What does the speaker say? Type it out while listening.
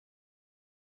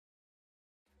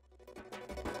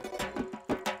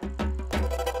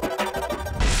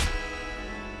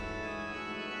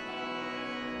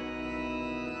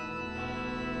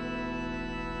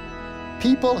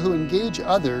People who engage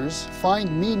others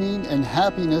find meaning and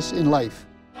happiness in life.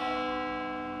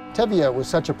 Tevya was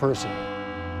such a person.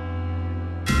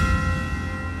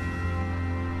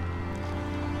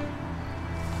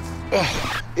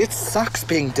 Ugh, it sucks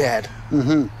being dead.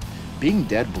 Being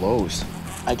dead blows.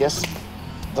 I guess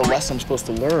the lesson I'm supposed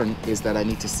to learn is that I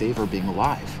need to savor being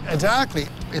alive. Exactly.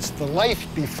 It's the life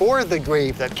before the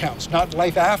grave that counts, not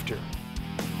life after.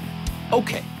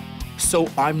 Okay, so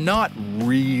I'm not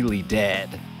really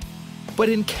dead. But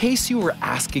in case you were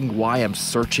asking why I'm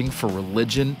searching for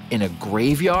religion in a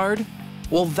graveyard,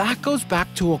 well, that goes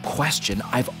back to a question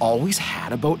I've always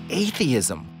had about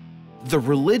atheism. The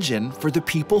religion for the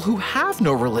people who have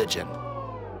no religion.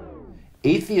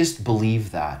 Atheists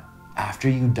believe that after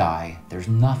you die, there's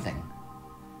nothing.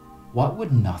 What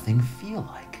would nothing feel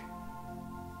like?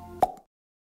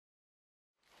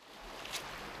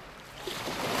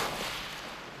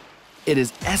 It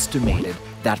is estimated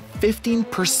that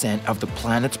 15% of the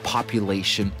planet's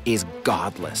population is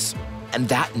godless, and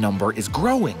that number is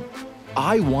growing.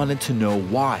 I wanted to know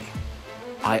why.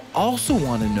 I also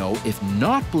want to know if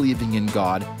not believing in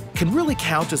God can really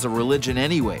count as a religion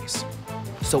anyways.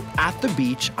 So at the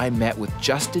beach, I met with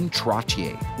Justin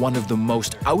Trottier, one of the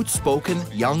most outspoken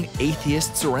young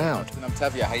atheists around. And I'm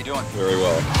Tevya, how you doing? Very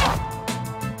well.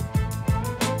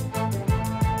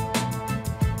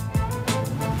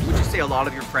 Would you say a lot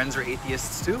of your friends are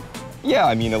atheists too? Yeah,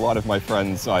 I mean, a lot of my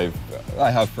friends, I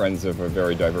have friends of a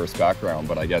very diverse background,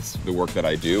 but I guess the work that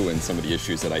I do and some of the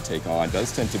issues that I take on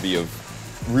does tend to be of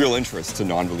real interest to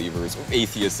non-believers,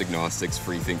 atheists, agnostics,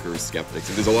 freethinkers, skeptics.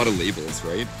 There's a lot of labels,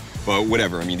 right? But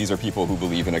whatever, I mean, these are people who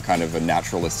believe in a kind of a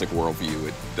naturalistic worldview.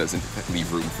 It doesn't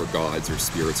leave room for gods or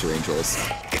spirits or angels.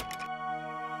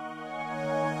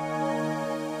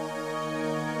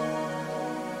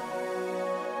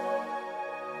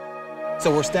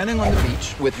 So we're standing on the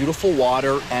beach with beautiful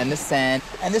water and the sand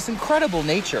and this incredible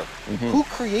nature. Who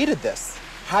created this?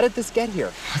 How did this get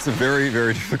here? That's a very,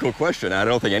 very difficult question. I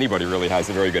don't think anybody really has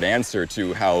a very good answer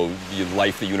to how the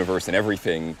life, the universe, and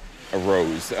everything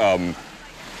arose.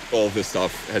 All of this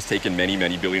stuff has taken many,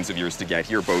 many billions of years to get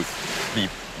here, both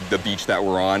the beach that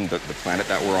we're on, the planet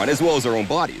that we're on, as well as our own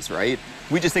bodies, right?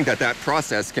 We just think that that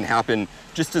process can happen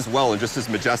just as well and just as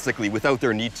majestically without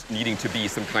there needing to be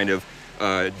some kind of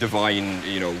divine,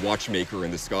 watchmaker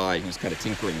in the sky who's kind of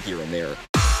tinkering here and there.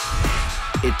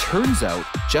 It turns out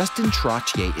Justin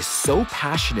Trottier is so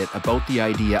passionate about the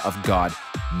idea of God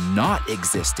not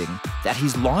existing that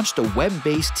he's launched a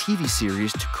web-based TV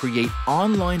series to create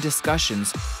online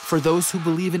discussions for those who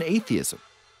believe in atheism.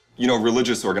 You know,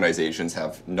 religious organizations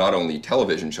have not only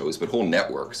television shows, but whole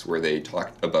networks where they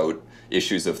talk about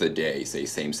issues of the day, say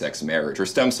same-sex marriage or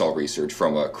stem cell research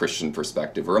from a Christian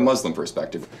perspective or a Muslim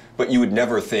perspective. But you would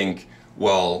never think,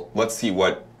 well, let's see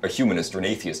what a humanist or an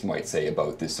atheist might say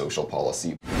about this social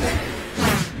policy.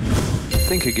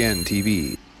 Think Again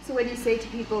TV. So what do you say to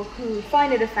people who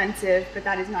find it offensive, but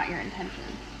that is not your intention?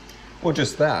 Well,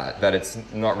 just that it's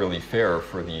not really fair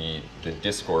for the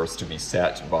discourse to be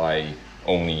set by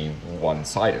only one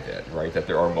side of it, right? That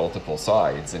there are multiple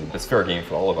sides, and it's fair game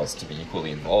for all of us to be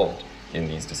equally involved in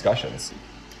these discussions.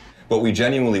 But we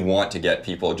genuinely want to get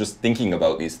people just thinking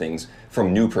about these things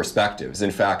from new perspectives.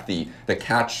 In fact, the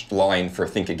catch line for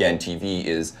Think Again TV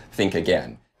is Think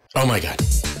Again. Oh my God.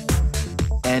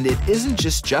 And it isn't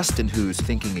just Justin who's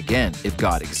thinking again if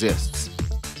God exists.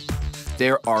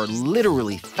 There are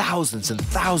literally thousands and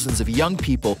thousands of young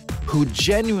people who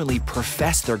genuinely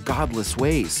profess their godless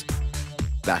ways.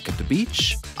 Back at the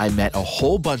beach, I met a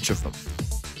whole bunch of them.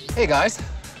 Hey guys.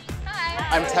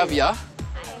 Hi. I'm Tevya.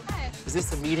 Is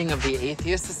this a meeting of the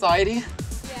Atheist Society?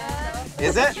 Yeah.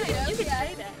 Is it? You can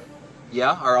say that.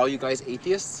 Yeah? Are all you guys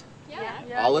atheists? Yeah.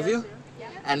 All of you? Yeah.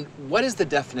 And what is the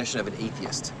definition of an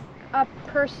atheist? A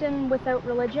person without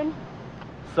religion.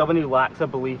 Someone who lacks a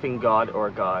belief in God or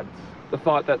gods. The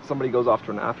thought that somebody goes off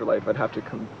to an afterlife, I'd have to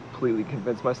completely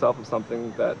convince myself of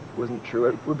something that wasn't true.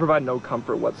 It would provide no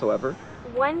comfort whatsoever.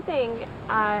 One thing,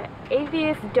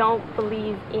 atheists don't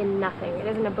believe in nothing. It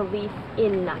isn't a belief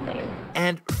in nothing.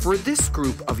 And for this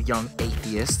group of young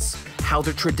atheists, how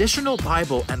the traditional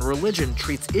Bible and religion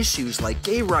treats issues like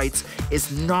gay rights is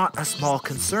not a small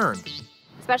concern.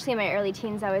 Especially in my early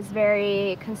teens, I was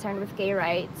very concerned with gay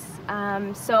rights.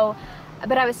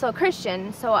 But I was still a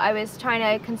Christian, so I was trying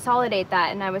to consolidate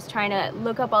that, and I was trying to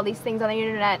look up all these things on the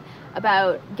internet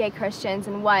about gay Christians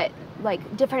and what,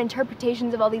 like, different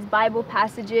interpretations of all these Bible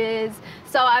passages.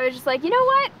 So I was just like, you know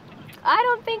what? I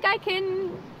don't think I can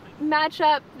match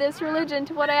up this religion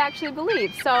to what I actually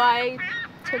believe. So I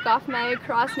took off my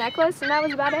cross necklace, and that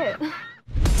was about it.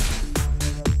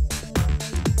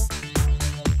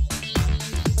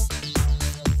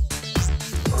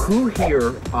 Who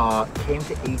here came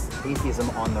to atheism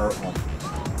on their own?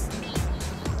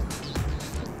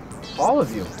 All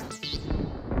of you.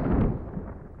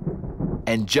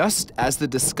 And just as the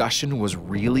discussion was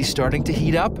really starting to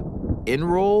heat up, in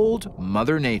rolled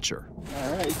Mother Nature.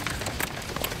 All right.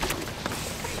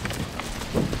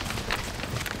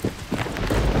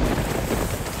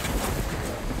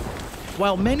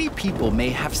 While many people may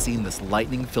have seen this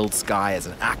lightning-filled sky as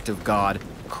an act of God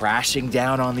crashing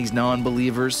down on these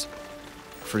non-believers,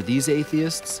 for these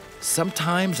atheists,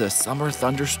 sometimes a summer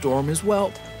thunderstorm is,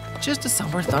 well, just a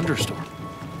summer thunderstorm.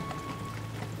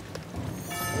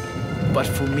 But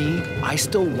for me, I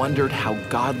still wondered how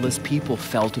godless people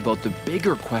felt about the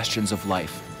bigger questions of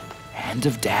life and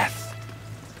of death.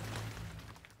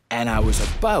 And I was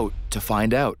about to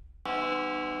find out.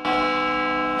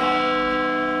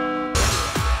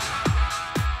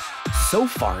 So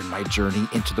far in my journey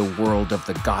into the world of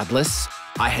the godless,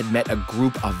 I had met a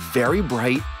group of very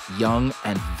bright, young,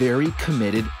 and very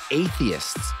committed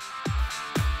atheists.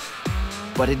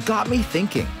 But it got me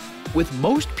thinking, with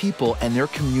most people and their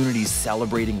communities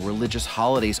celebrating religious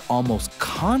holidays almost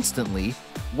constantly,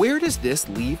 where does this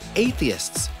leave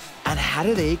atheists? And how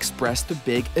do they express the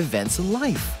big events in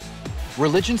life?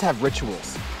 Religions have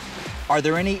rituals. Are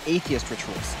there any atheist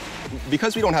rituals?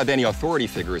 Because we don't have any authority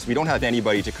figures, we don't have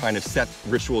anybody to kind of set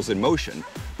rituals in motion,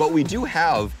 but we do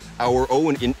have our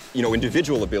own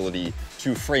individual ability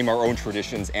to frame our own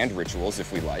traditions and rituals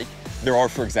if we like. There are,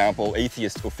 for example,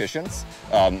 atheist officiants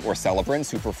or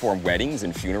celebrants who perform weddings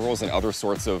and funerals and other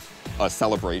sorts of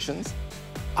celebrations.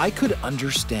 I could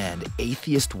understand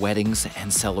atheist weddings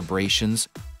and celebrations,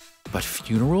 but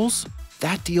funerals?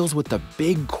 That deals with the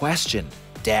big question,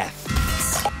 death.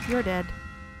 You're dead.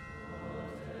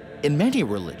 In many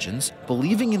religions,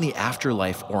 believing in the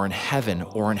afterlife or in heaven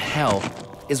or in hell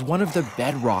is one of the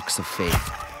bedrocks of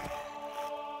faith.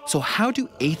 So how do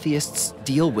atheists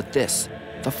deal with this,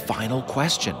 the final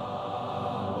question?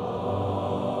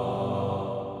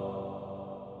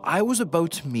 I was about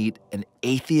to meet an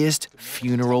atheist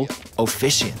funeral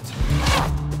officiant.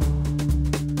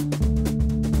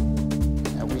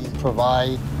 And we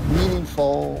provide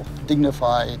meaningful,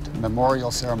 dignified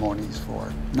memorial ceremonies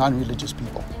for non-religious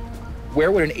people. Where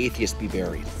would an atheist be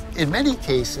buried? In many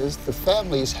cases, the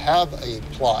families have a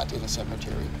plot in a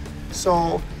cemetery.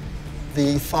 So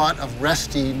the thought of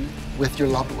resting with your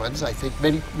loved ones, I think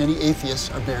many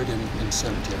atheists are buried in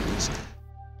cemeteries.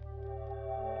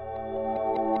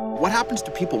 What happens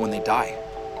to people when they die?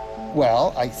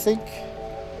 Well, I think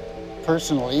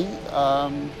personally,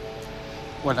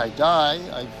 when I die,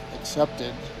 I've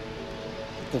accepted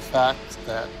the fact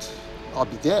that I'll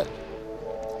be dead.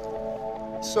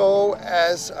 So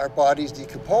as our bodies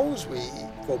decompose, we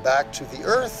go back to the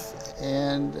earth,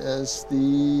 and as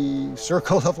the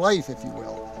circle of life, if you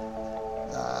will.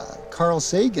 Carl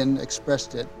Sagan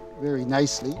expressed it very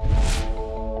nicely.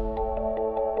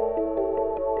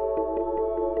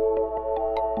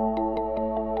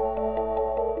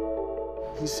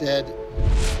 He said,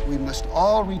 "We must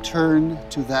all return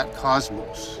to that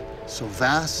cosmos, so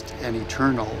vast and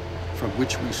eternal, from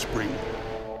which we spring."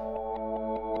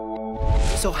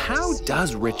 So how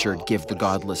does Richard give the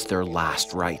godless their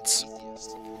last rites?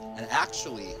 And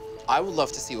actually, I would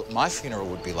love to see what my funeral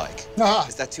would be like.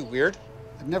 Is that too weird?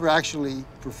 I've never actually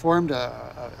performed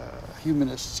a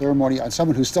humanist ceremony on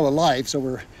someone who's still alive, so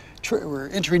we're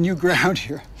entering new ground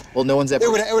here. Well, no one's ever...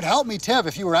 It would help me, Tev,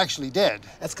 if you were actually dead.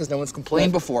 That's because no one's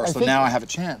complained before, so now I have a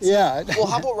chance. Yeah. Well,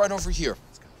 how about right over here?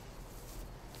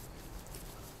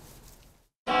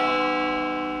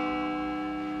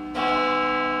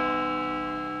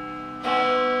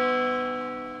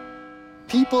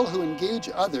 People who engage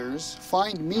others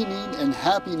find meaning and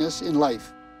happiness in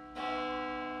life.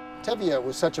 Tevya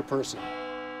was such a person.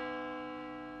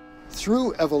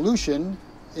 Through evolution,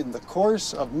 in the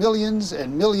course of millions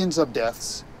and millions of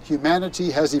deaths,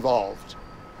 humanity has evolved.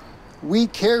 We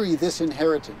carry this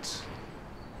inheritance.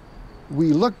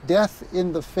 We look death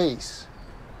in the face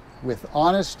with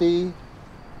honesty,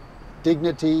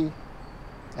 dignity,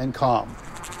 and calm.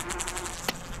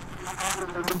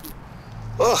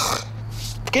 Ugh,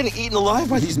 getting eaten alive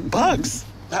by these bugs.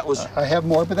 That was... I have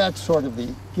more, but that sort of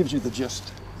gives you the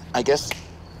gist. I guess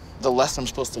the lesson I'm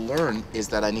supposed to learn is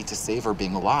that I need to savor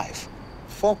being alive.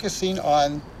 Focusing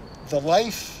on the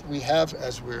life we have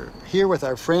as we're here with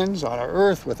our friends on our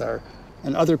earth,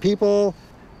 and other people.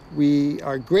 We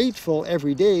are grateful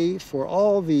every day for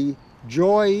all the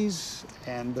joys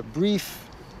and the brief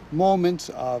moments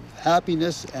of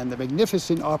happiness and the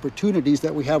magnificent opportunities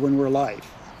that we have when we're alive.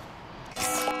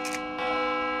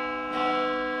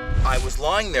 I was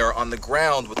lying there on the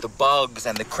ground with the bugs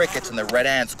and the crickets and the red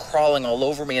ants crawling all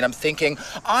over me, and I'm thinking,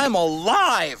 I'm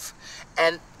alive!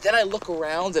 And then I look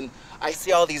around and I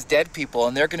see all these dead people,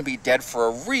 and they're gonna be dead for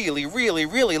a really, really,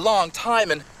 really long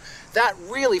time, and that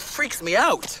really freaks me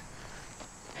out.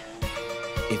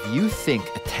 If you think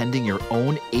attending your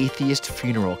own atheist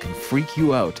funeral can freak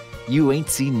you out, you ain't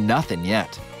seen nothing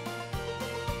yet.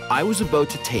 I was about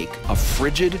to take a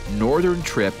frigid northern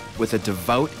trip with a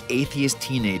devout atheist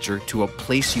teenager to a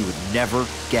place you would never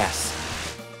guess.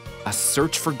 A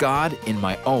search for God in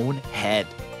my own head.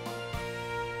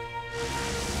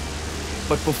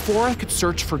 But before I could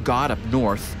search for God up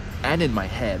north and in my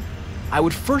head, I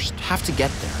would first have to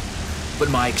get there. But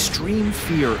my extreme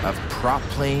fear of prop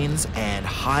planes and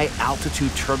high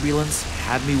altitude turbulence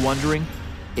had me wondering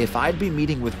if I'd be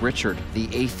meeting with Richard, the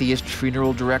atheist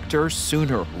funeral director,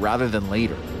 sooner rather than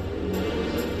later.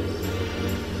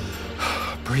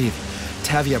 Breathe.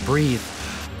 Tevya, breathe.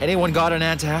 Anyone got an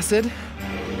antacid?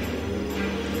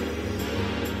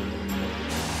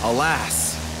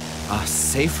 Alas, a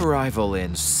safe arrival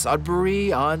in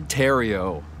Sudbury,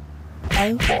 Ontario.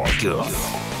 Oh my God.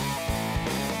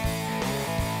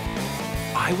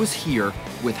 I was here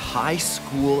with high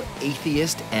school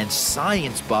atheist and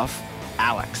science buff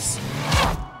Alex.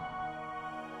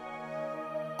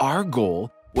 Our goal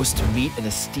was to meet an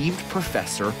esteemed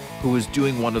professor who was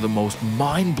doing one of the most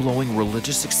mind-blowing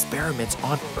religious experiments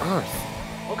on Earth.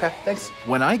 Okay, thanks.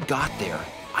 When I got there,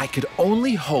 I could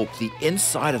only hope the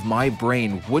inside of my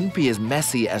brain wouldn't be as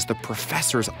messy as the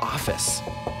professor's office.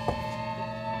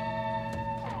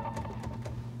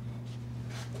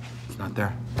 It's not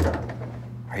there.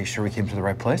 Are you sure we came to the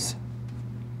right place?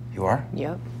 You are?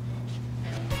 Yep.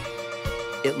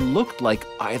 It looked like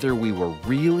either we were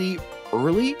really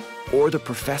early or the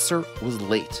professor was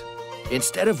late.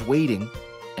 Instead of waiting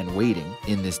and waiting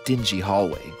in this dingy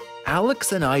hallway,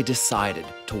 Alex and I decided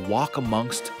to walk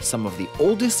amongst some of the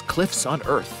oldest cliffs on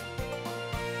Earth.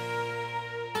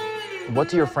 What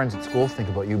do your friends at school think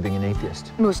about you being an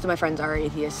atheist? Most of my friends are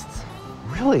atheists.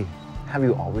 Really? Have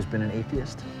you always been an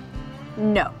atheist?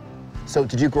 No. So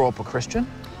did you grow up a Christian?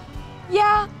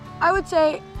 Yeah, I would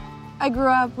say I grew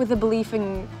up with a belief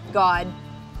in God,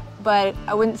 but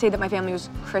I wouldn't say that my family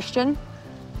was Christian.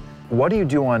 What do you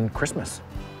do on Christmas?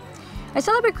 I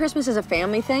celebrate Christmas as a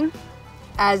family thing,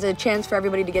 as a chance for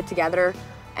everybody to get together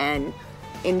and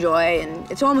enjoy,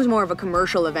 and it's almost more of a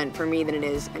commercial event for me than it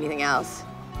is anything else.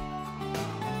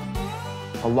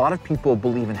 A lot of people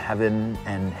believe in heaven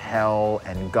and hell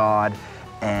and God,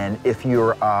 and if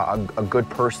you're a good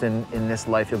person in this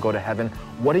life, you'll go to heaven.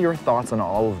 What are your thoughts on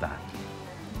all of that?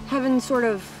 Heaven's sort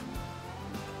of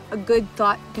a good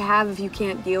thought to have if you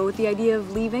can't deal with the idea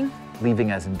of leaving.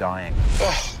 Leaving as in dying.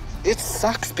 Ugh, it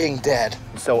sucks being dead.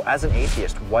 So as an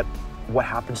atheist, what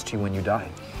happens to you when you die?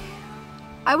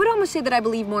 I would almost say that I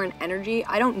believe more in energy.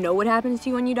 I don't know what happens to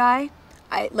you when you die.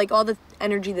 Like all the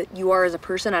energy that you are as a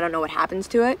person, I don't know what happens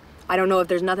to it. I don't know if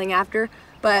there's nothing after,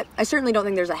 but I certainly don't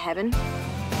think there's a heaven.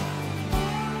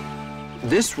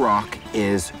 This rock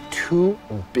is 2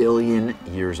 billion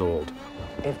years old.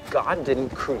 If God didn't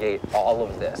create all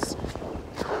of this,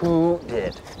 who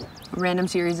did? A random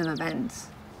series of events.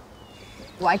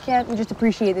 Why can't we just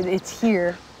appreciate that it's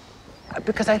here?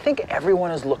 Because I think everyone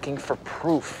is looking for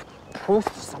proof. Proof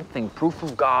of something. Proof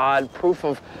of God, proof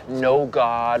of no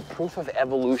God, proof of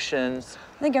evolutions.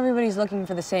 I think everybody's looking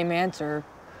for the same answer,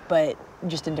 but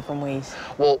just in different ways.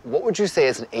 Well, what would you say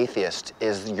as an atheist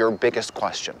is your biggest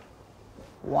question?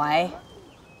 Why?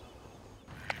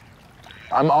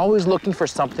 I'm always looking for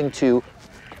something to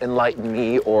enlighten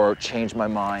me or change my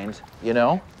mind, you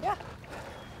know? Yeah.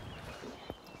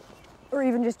 Or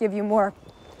even just give you more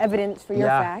evidence for your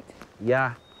fact.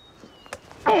 Yeah.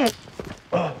 And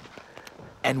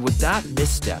with that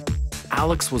misstep,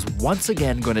 Alex was once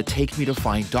again going to take me to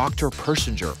find Dr.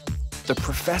 Persinger, the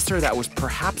professor that was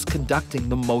perhaps conducting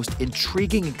the most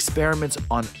intriguing experiments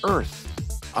on Earth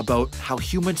about how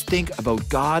humans think about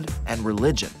God and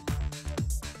religion.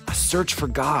 A search for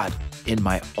God in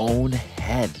my own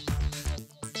head.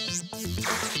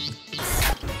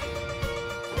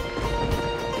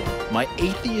 My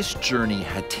atheist journey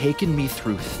had taken me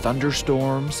through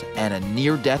thunderstorms and a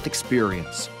near-death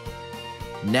experience.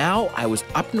 Now I was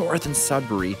up north in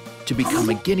Sudbury to become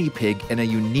a guinea pig in a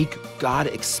unique God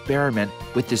experiment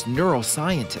with this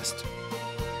neuroscientist.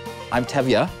 I'm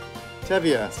Tevya.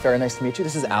 Tevya. It's very nice to meet you.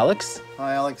 This is Alex.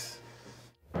 Hi, Alex.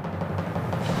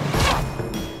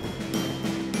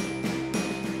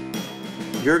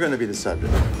 You're going to be the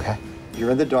subject. Okay.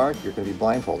 You're in the dark. You're going to be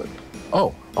blindfolded.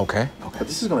 Oh, okay. Okay. But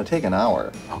this is going to take an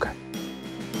hour. Okay.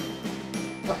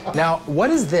 Now, what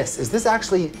is this? Is this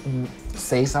actually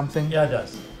say something? Yeah, it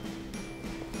does.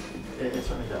 It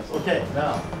certainly does. Okay,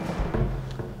 now.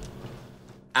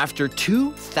 After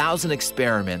 2,000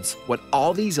 experiments, what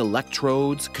all these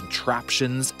electrodes,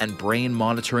 contraptions, and brain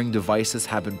monitoring devices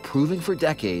have been proving for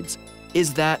decades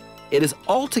is that it is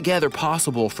altogether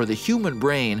possible for the human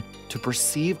brain to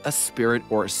perceive a spirit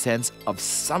or a sense of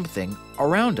something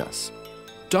around us.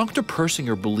 Dr.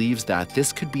 Persinger believes that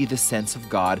this could be the sense of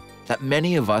God that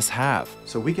many of us have.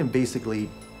 So we can basically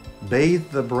bathe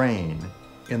the brain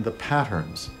in the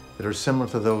patterns that are similar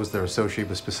to those that are associated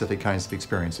with specific kinds of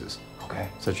experiences. Okay.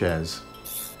 Such as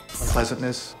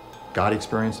pleasantness, God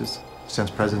experiences, sense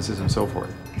presences, and so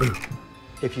forth.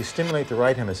 If you stimulate the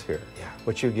right hemisphere,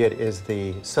 what you get is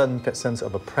the sudden sense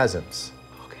of a presence.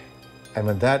 Okay. And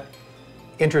when that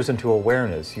enters into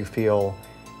awareness, you feel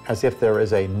as if there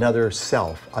is another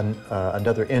self,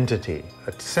 another entity,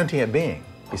 a sentient being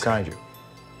beside you.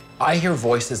 I hear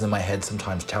voices in my head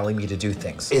sometimes telling me to do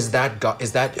things. Is that God?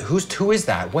 Who is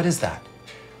that? What is that?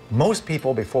 Most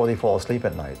people, before they fall asleep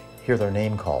at night, hear their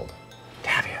name called.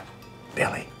 Tevya,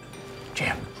 Billy,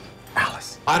 Jim,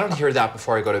 Alice. I don't hear that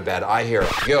before I go to bed. I hear,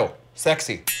 yo,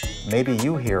 sexy. Maybe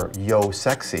you hear yo,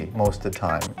 sexy most of the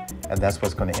time, and that's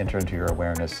what's going to enter into your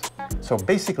awareness. So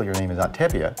basically your name is not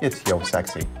Tevya, it's yo,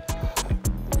 sexy.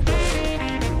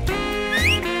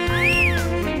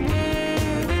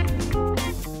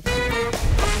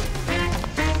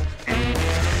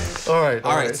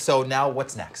 All right, so now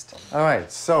what's next? All right,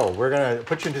 so we're going to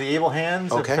put you into the able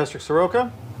hands of Professor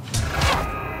Soroka.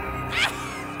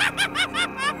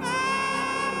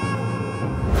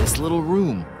 This little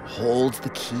room holds the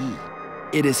key.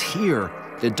 It is here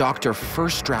the doctor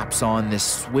first straps on this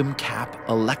swim cap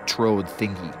electrode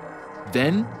thingy.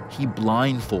 Then he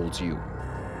blindfolds you.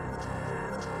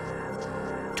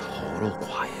 Total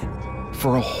quiet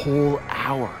for a whole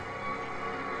hour.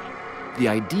 The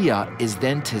idea is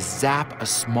then to zap a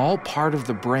small part of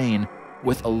the brain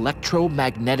with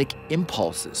electromagnetic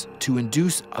impulses to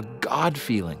induce a God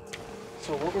feeling.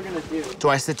 So what we're gonna do... Do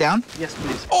I sit down? Yes,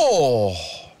 please. Oh!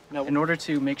 Now, in order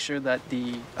to make sure that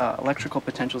the electrical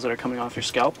potentials that are coming off your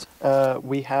scalp,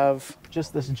 we have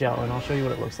just this gel, and I'll show you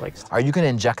what it looks like. Are you gonna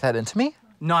inject that into me?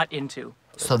 Not into.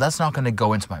 So that's not gonna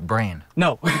go into my brain?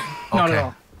 No, not at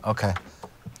all. Okay.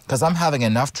 Because I'm having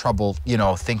enough trouble, you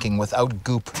know, thinking without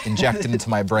goop injected into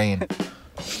my brain.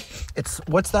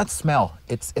 What's that smell?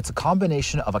 It's a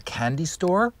combination of a candy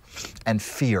store and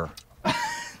fear.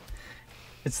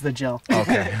 It's the gel.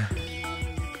 Okay.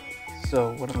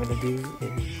 So what I'm gonna do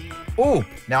is... Oh,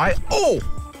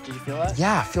 Did you feel that?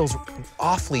 Yeah, it feels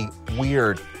awfully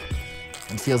weird.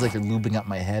 It feels like you're lubing up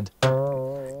my head.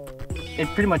 It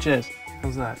pretty much is.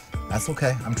 How's that? That's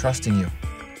okay, I'm trusting you.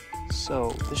 So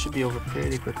this should be over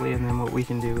pretty quickly, and then what we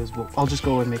can do is I'll just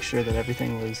go and make sure that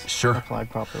everything was applied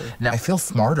properly. Now I feel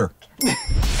smarter.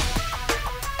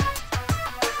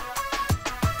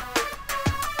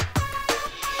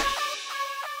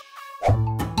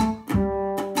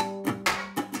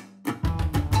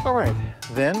 All right,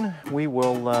 then we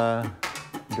will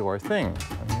do our thing.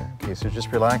 Okay, so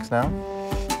just relax now.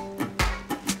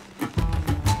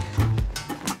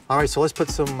 All right, so let's put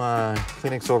some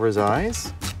Kleenex over his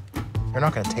eyes. You're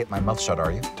not going to tape my mouth shut,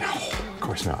 are you? No, of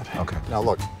course not. Okay. Now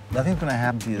look, nothing's going to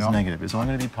happen to you that's negative. It's only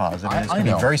going to be positive, and it's going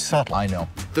to be very subtle. I know.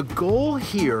 The goal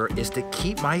here is to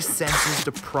keep my senses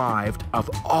deprived of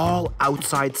all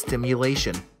outside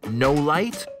stimulation. No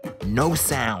light, no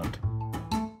sound.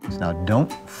 Now,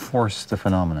 don't force the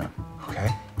phenomena. Okay.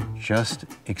 Just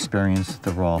experience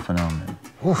the raw phenomenon.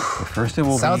 First it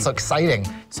will Sounds exciting.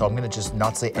 So I'm going to just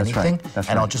not say anything,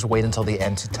 and I'll just wait until the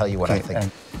end to tell you what I think.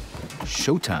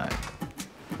 Showtime.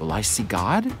 Will I see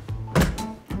God?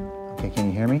 Okay, can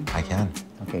you hear me? I can.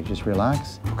 Okay, just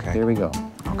relax. Okay. Here we go.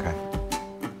 Okay.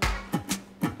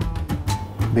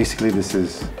 Basically, this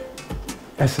is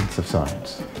essence of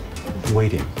science.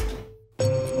 Waiting.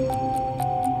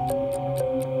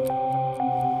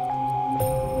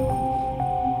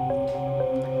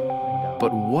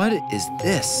 But what is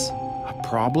this? A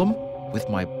problem with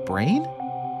my brain?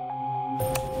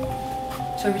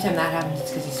 So every time that happens, it's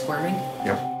because he's squirming?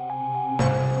 Yep.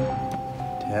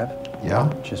 Tev?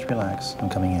 Yeah? Just relax. I'm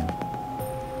coming in.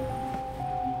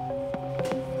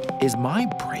 Is my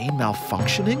brain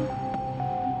malfunctioning?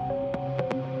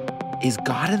 Is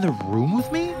God in the room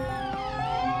with me?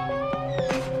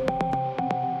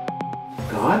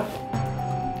 God?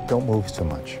 Don't move so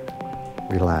much.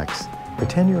 Relax.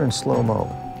 Pretend you're in slow-mo.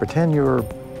 Pretend you're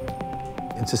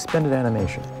in suspended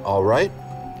animation. All right.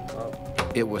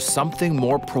 It was something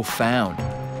more profound.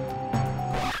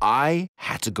 I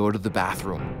had to go to the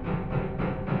bathroom.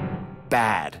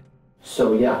 bad.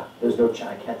 So yeah, there's no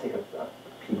chance. I can't take a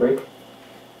pee break.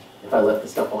 If I left the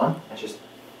stuff on, I just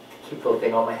keep the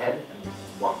thing on my head and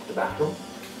walk to the bathroom.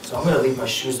 So I'm gonna leave my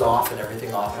shoes off and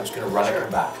everything off. I'm just gonna run and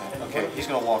come back. Okay, he's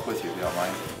gonna walk with you, if you don't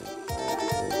mind.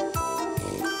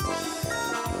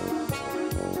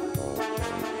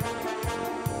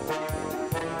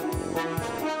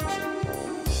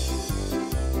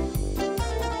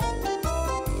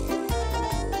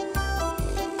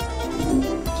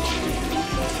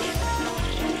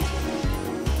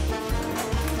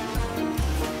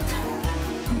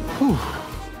 Whew.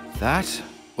 That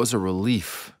was a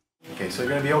relief. Okay, so you're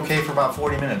gonna be okay for about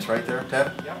 40 minutes, right there,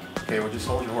 Ted? Yep. Okay, well just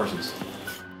hold your horses.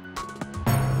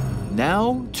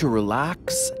 Now to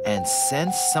relax and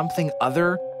sense something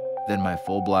other than my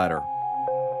full bladder.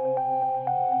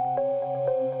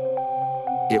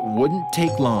 It wouldn't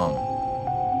take long.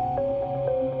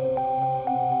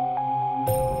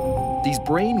 These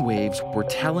brain waves were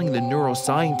telling the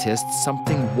neuroscientists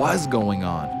something was going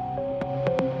on.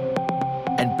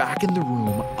 And back in the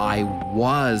room, I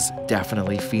was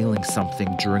definitely feeling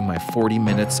something during my 40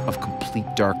 minutes of complete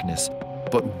darkness.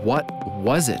 But what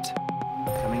was it?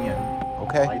 Coming in.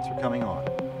 Okay. Lights are coming on.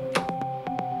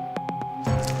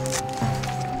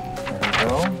 There we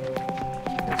go.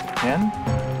 There's the pen.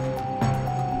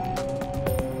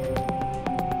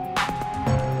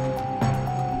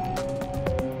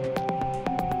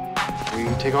 We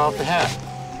take off the hat.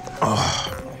 Oh.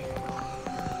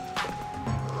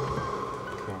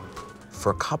 For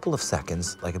a couple of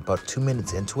seconds, like about 2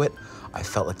 minutes into it, I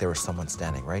felt like there was someone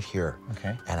standing right here.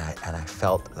 Okay. And I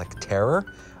felt like terror,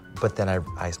 but then I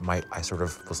sort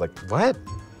of was like, what?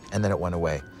 And then it went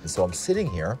away. And so I'm sitting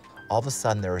here, all of a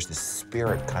sudden there was this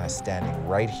spirit kind of standing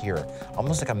right here,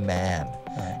 almost like a man.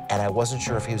 Right. And I wasn't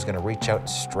sure if he was gonna reach out and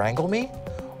strangle me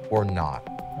or not.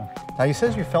 Okay. Now you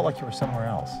said you felt like you were somewhere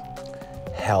else.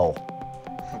 Hell.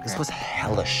 Okay. This was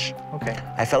hellish. Okay.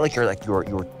 I felt like you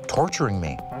were torturing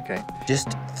me. Okay. Just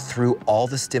through all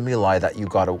the stimuli that you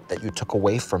took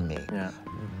away from me. Yeah.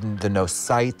 The no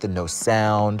sight, the no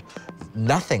sound,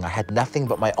 nothing. I had nothing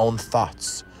but my own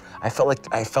thoughts. I felt like.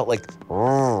 Okay.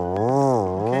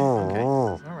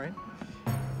 All right.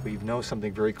 We know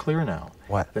something very clear now.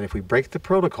 What? That if we break the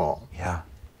protocol, yeah,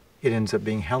 it ends up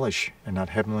being hellish and not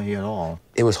heavenly at all.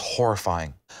 It was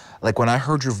horrifying. Like when I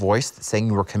heard your voice saying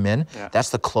you were come in, that's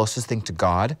the closest thing to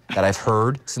God that I've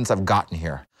heard since I've gotten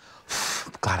here.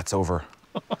 Glad it's over.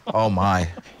 Oh my.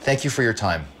 Thank you for your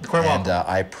time. Quite welcome. And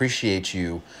I appreciate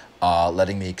you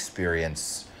letting me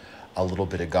experience a little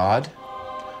bit of God,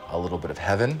 a little bit of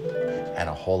heaven, and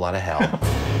a whole lot of hell.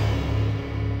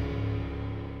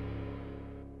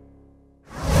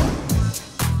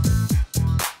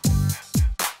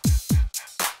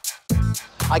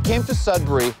 I came to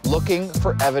Sudbury looking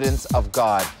for evidence of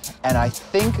God, and I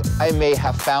think I may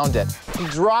have found it. He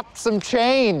dropped some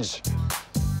change.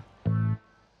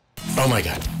 Oh my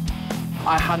God.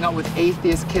 I hung out with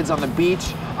atheist kids on the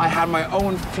beach. I had my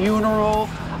own funeral.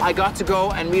 I got to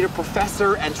go and meet a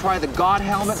professor and try the God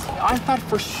helmet. I thought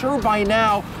for sure by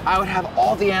now I would have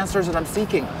all the answers that I'm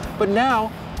seeking. But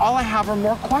now, all I have are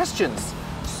more questions.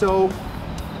 So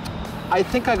I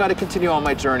think I got to continue on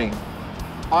my journey.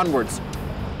 Onwards.